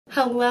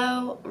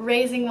Hello,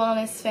 Raising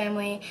Wellness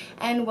family,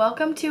 and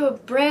welcome to a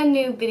brand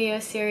new video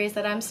series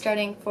that I'm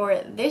starting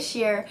for this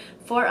year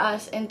for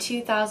us in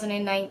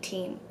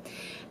 2019.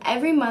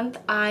 Every month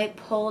I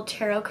pull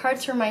tarot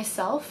cards for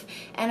myself,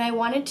 and I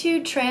wanted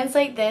to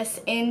translate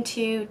this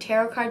into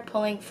tarot card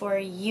pulling for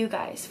you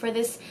guys, for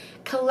this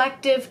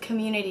collective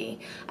community.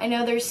 I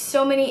know there's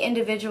so many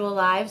individual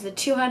lives, the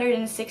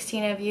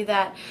 216 of you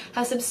that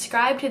have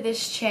subscribed to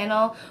this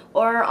channel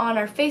or on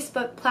our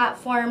Facebook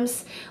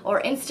platforms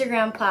or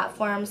Instagram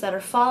platforms that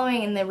are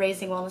following in the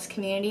Raising Wellness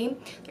community.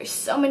 There's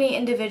so many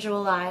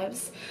individual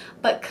lives,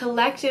 but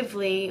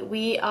collectively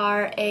we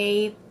are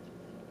a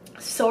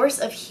source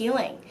of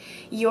healing.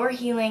 Your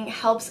healing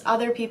helps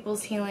other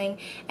people's healing,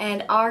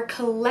 and our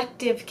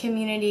collective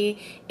community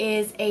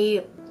is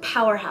a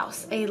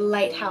powerhouse, a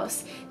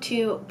lighthouse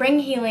to bring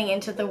healing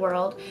into the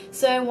world.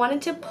 So I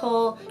wanted to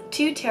pull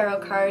two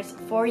tarot cards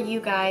for you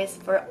guys,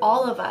 for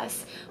all of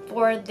us,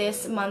 for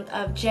this month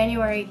of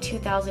January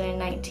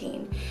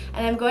 2019.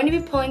 And I'm going to be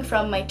pulling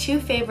from my two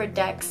favorite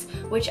decks,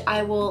 which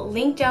I will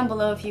link down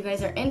below if you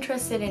guys are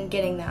interested in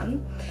getting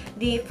them.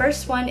 The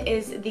first one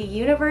is The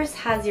Universe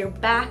Has Your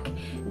Back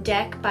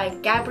deck by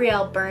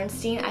Gabrielle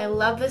Bernstein. I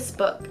love this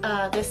book,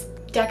 this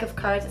deck of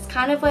cards. It's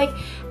kind of like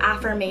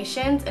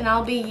affirmations, and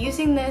I'll be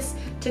using this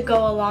to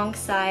go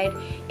alongside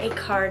a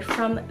card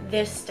from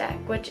this deck,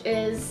 which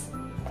is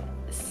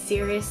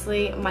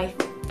seriously my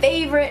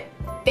favorite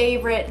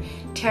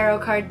tarot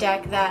card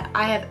deck that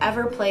I have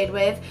ever played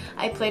with.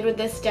 I played with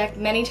this deck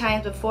many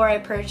times before I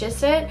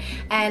purchased it,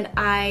 and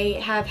I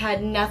have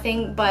had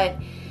nothing but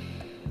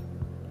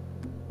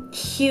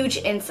huge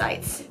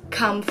insights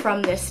come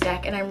from this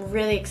deck, and I'm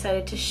really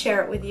excited to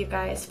share it with you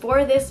guys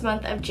for this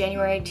month of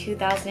January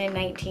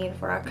 2019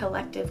 for our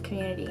collective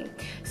community.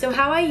 So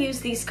how I use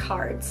these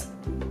cards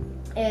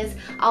is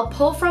I'll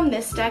pull from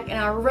this deck and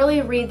I'll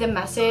really read the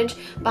message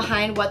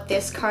behind what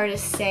this card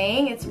is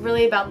saying. It's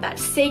really about that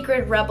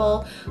sacred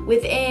rebel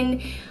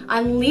within,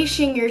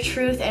 unleashing your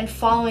truth and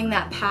following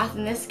that path,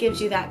 and this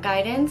gives you that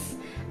guidance.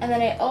 And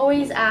then I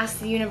always ask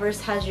the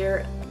universe has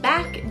your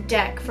back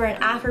deck for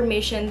an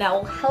affirmation that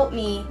will help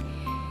me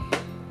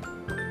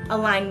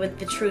align with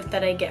the truth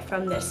that I get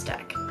from this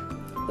deck.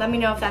 Let me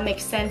know if that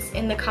makes sense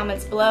in the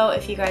comments below,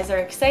 if you guys are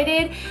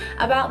excited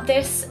about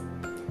this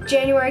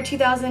January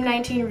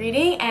 2019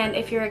 reading, and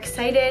if you're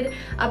excited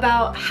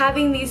about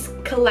having these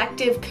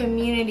collective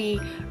community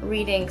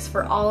readings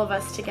for all of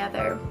us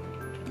together.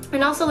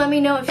 And also let me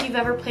know if you've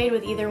ever played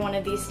with either one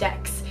of these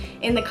decks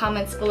in the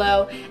comments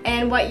below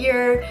and what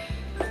your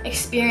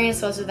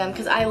experience was with them,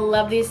 because I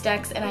love these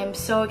decks and I'm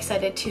so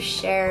excited to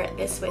share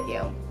this with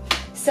you.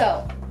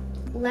 So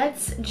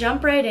let's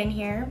jump right in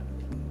here.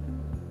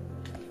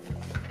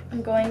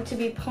 I'm going to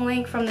be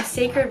pulling from the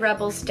Sacred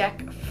Rebels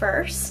deck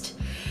first.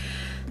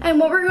 And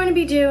what we're going to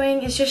be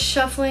doing is just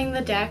shuffling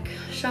the deck,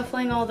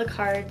 shuffling all the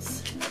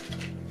cards.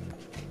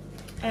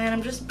 And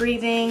I'm just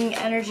breathing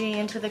energy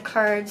into the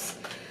cards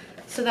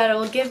so that it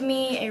will give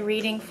me a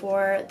reading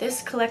for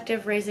this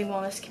collective Raising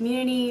Wellness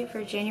community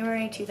for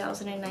January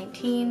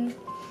 2019.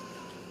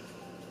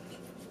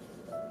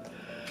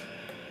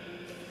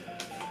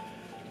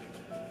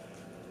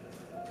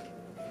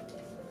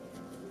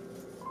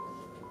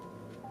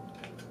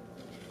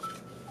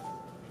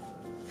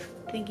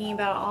 Thinking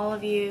about all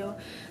of you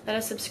that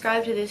have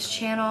subscribed to this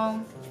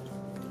channel,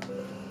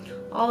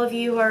 all of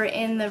you who are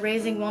in the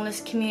Raising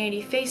Wellness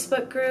community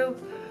Facebook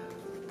group,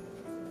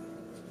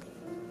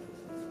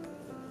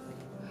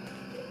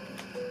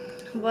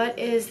 what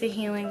is the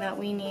healing that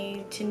we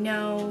need to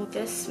know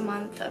this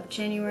month of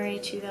January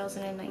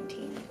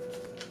 2019?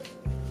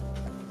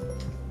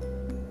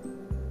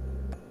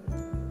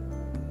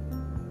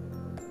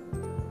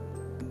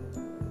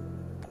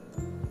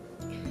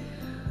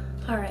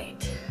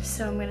 Alright,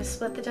 so I'm going to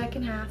split the deck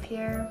in half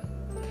here.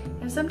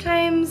 And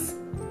sometimes,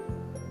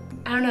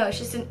 I don't know, it's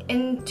just an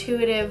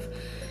intuitive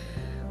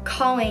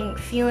calling,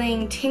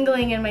 feeling,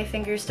 tingling in my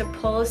fingers to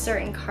pull a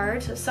certain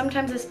card. So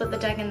sometimes I split the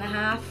deck in the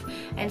half,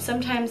 and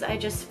sometimes I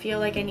just feel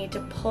like I need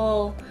to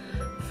pull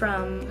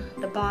from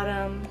the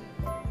bottom.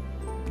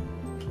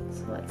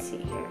 So let's see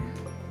here.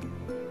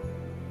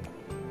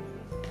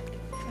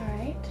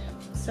 Alright,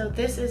 so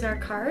this is our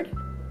card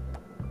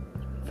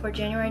for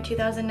January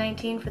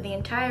 2019 for the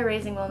entire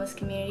Raising Wellness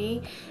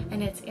community,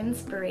 and it's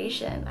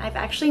inspiration. I've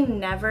actually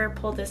never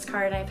pulled this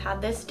card. I've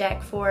had this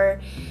deck for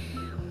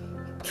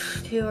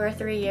 2 or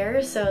 3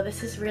 years, so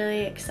this is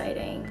really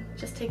exciting.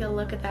 Just take a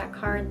look at that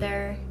card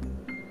there.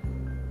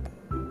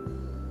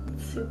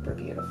 Super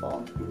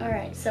beautiful.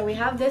 Alright, so we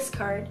have this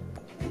card,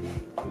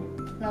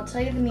 and I'll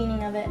tell you the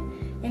meaning of it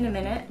in a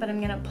minute, but I'm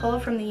going to pull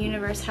from the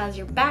Universe Has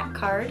Your Back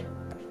card,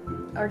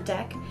 or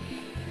deck,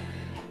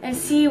 and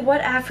see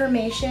what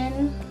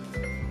affirmation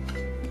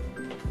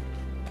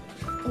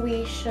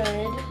we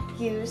should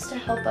use to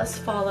help us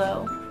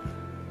follow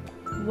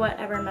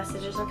whatever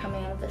messages are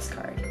coming out of this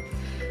card.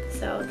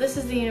 So this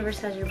is the Universe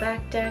Has Your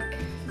Back deck.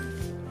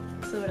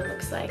 This is what it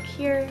looks like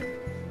here.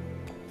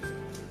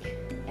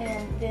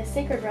 And the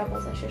Sacred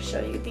Rebels, I should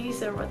show you.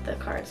 These are what the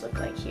cards look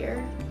like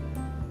here.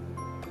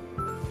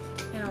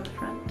 on the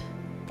front.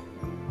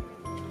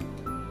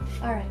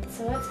 Alright,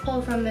 so let's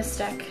pull from this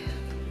deck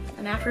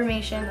an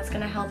affirmation that's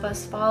going to help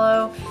us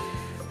follow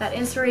that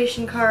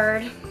inspiration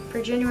card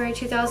for January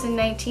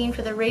 2019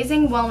 for the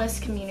Raising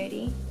Wellness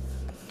community.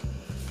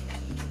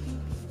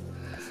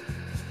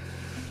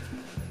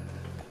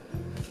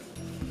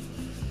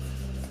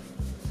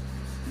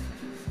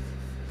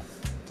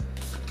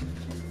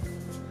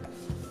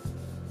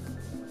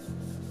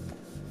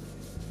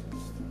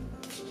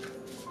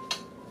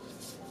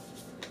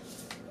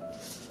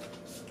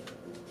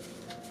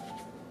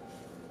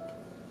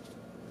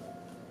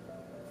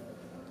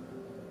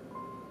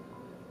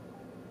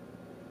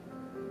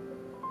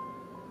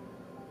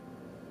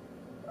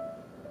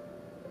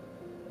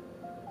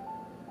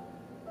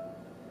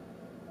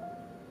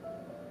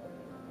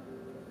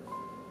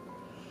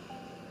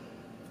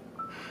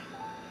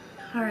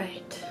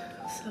 Alright,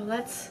 so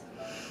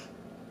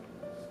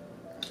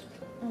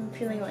I'm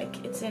feeling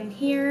like it's in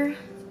here.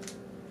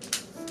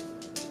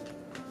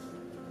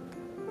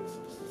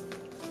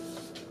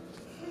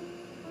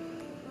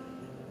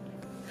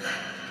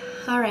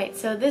 Alright,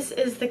 so this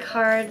is the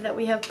card that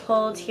we have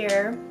pulled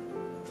here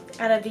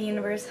out of the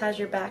Universe Has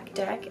Your Back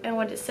deck, and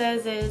what it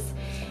says is,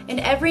 in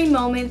every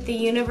moment the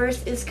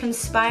universe is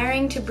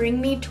conspiring to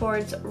bring me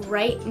towards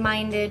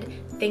right-minded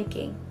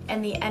thinking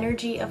and the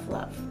energy of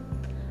love.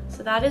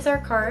 So that is our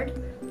card,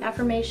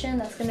 affirmation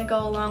that's going to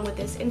go along with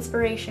this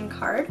inspiration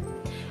card.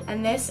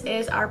 And this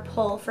is our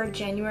pull for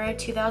January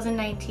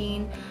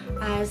 2019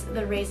 as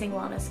the Raising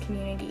Wellness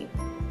community.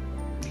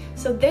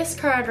 So this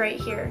card right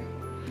here,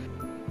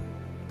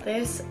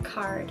 this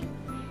card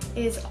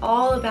is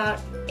all about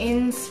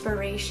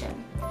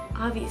inspiration.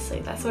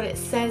 Obviously, that's what it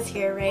says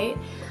here, right?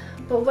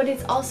 But what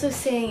it's also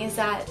saying is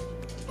that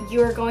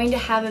you're going to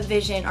have a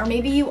vision, or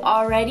maybe you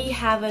already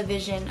have a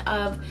vision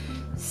of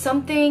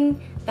something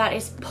that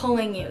is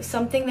pulling you,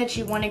 something that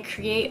you want to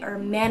create or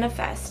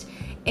manifest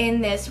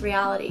in this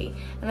reality.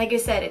 And like I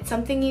said, it's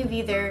something you've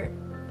either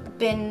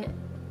been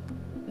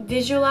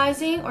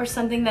visualizing or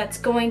something that's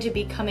going to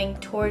be coming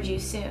towards you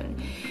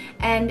soon.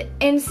 And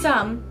in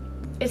some,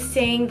 it's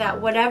saying that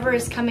whatever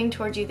is coming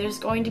towards you, there's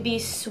going to be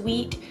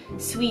sweet,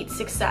 sweet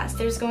success.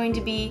 There's going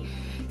to be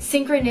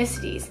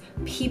synchronicities,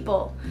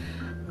 people,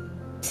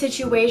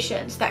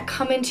 situations that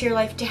come into your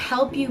life to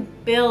help you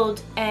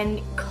build and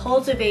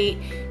cultivate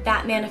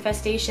that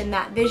manifestation,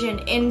 that vision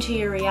into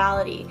your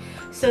reality.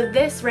 So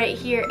this right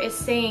here is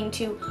saying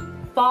to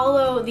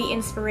follow the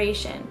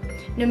inspiration.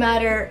 No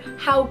matter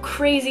how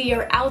crazy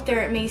or out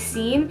there it may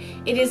seem,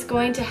 it is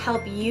going to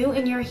help you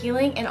in your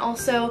healing, and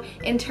also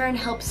in turn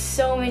help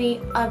so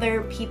many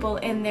other people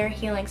in their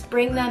healings,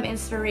 bring them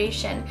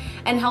inspiration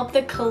and help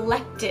the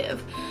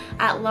collective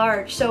at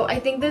large. So I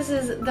think this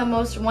is the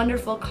most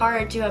wonderful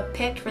card to have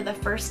picked for the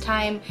first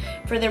time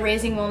for the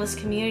Raising Wellness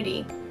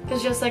community,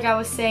 because just like I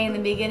was saying in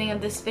the beginning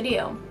of this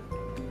video,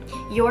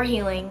 your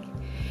healing,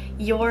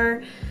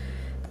 your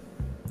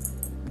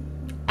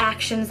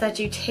actions that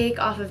you take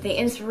off of the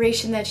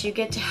inspiration that you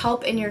get to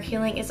help in your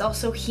healing is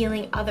also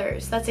healing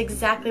others. That's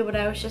exactly what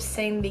I was just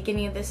saying in the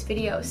beginning of this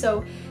video.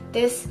 So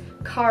this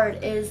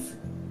card is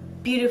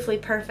beautifully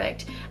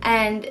perfect,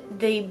 and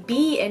the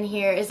bee in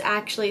here is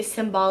actually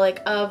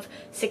symbolic of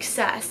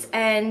success,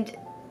 and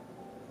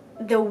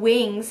the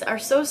wings are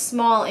so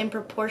small in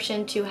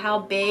proportion to how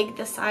big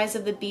the size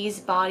of the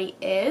bee's body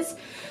is.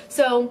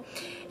 So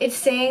it's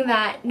saying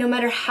that no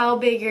matter how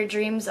big your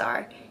dreams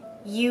are,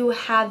 you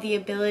have the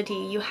ability,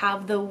 you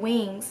have the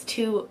wings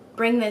to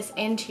bring this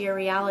into your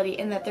reality,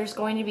 and that there's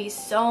going to be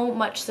so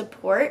much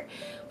support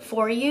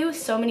for you,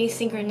 so many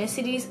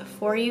synchronicities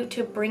for you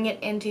to bring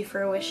it into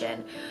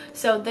fruition.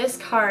 So this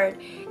card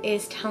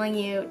is telling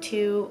you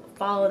to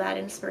follow that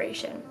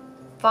inspiration,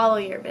 follow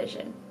your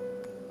vision,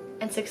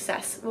 and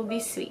success will be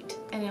sweet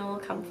and it will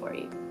come for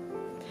you.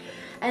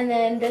 And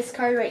then this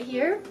card right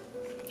here,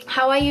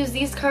 how I use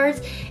these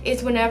cards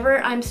is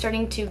whenever I'm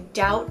starting to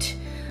doubt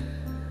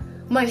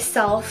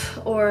myself,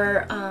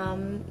 or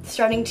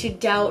starting to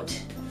doubt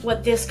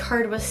what this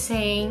card was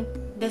saying,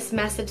 this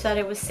message that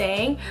it was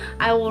saying,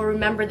 I will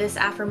remember this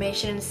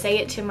affirmation and say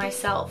it to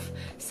myself.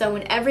 So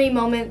in every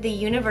moment the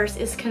universe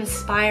is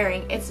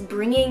conspiring, it's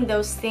bringing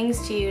those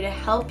things to you to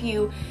help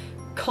you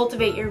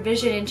cultivate your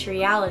vision into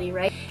reality,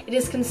 right? It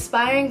is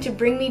conspiring to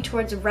bring me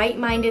towards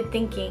right-minded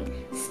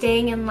thinking,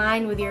 staying in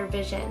line with your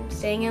vision,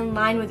 staying in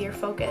line with your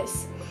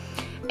focus.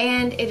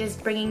 And it is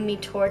bringing me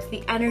towards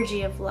the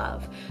energy of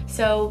love.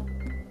 So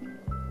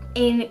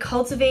in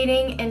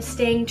cultivating and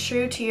staying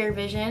true to your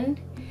vision,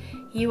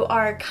 you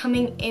are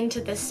coming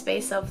into this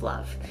space of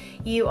love.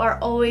 You are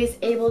always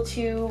able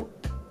to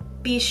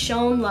be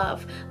shown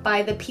love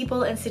by the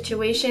people and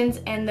situations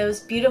and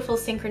those beautiful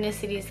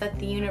synchronicities that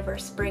the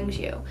universe brings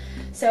you.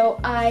 So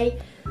I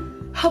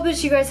hope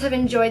that you guys have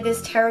enjoyed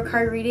this tarot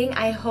card reading.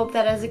 I hope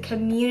that as a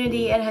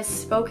community it has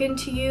spoken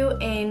to you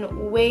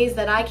in ways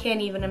that I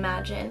can't even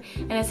imagine,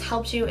 and has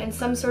helped you in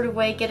some sort of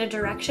way get a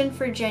direction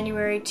for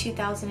January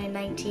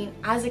 2019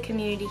 as a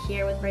community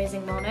here with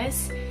Raising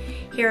Wellness.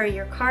 Here are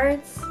your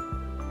cards.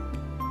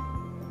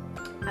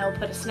 I will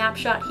put a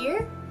snapshot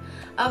here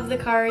of the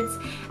cards.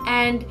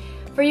 And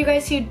for you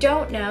guys who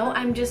don't know,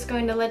 I'm just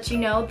going to let you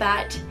know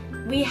that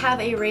we have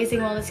a Raising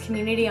Wellness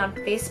community on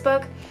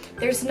Facebook.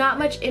 There's not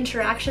much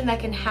interaction that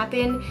can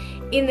happen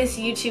in this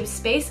YouTube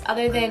space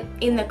other than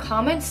in the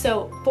comments,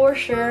 so for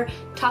sure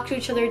talk to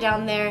each other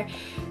down there,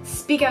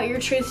 speak out your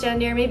truths down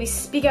there, maybe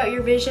speak out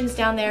your visions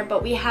down there.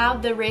 But we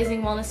have the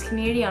Raising Wellness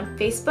community on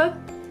Facebook,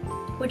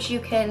 which you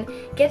can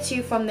get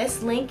to from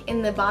this link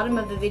in the bottom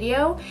of the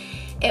video.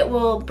 It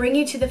will bring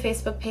you to the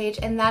Facebook page,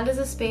 and that is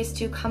a space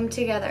to come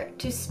together,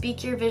 to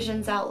speak your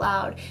visions out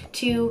loud,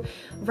 to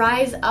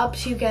rise up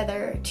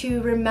together,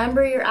 to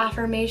remember your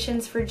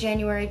affirmations for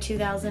January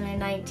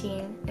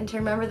 2019, and to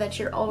remember that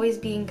you're always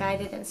being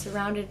guided and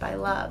surrounded by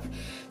love.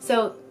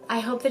 So I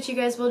hope that you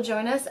guys will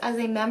join us as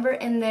a member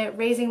in the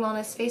Raising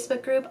Wellness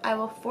Facebook group. I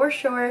will for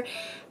sure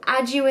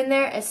add you in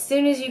there as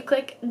soon as you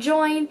click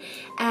join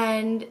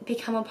and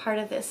become a part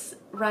of this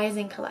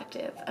rising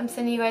collective. I'm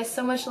sending you guys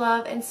so much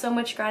love and so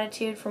much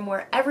gratitude from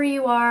wherever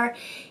you are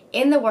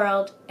in the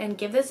world. And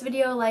give this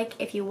video a like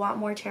if you want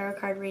more tarot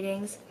card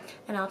readings.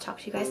 And I'll talk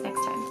to you guys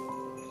next time.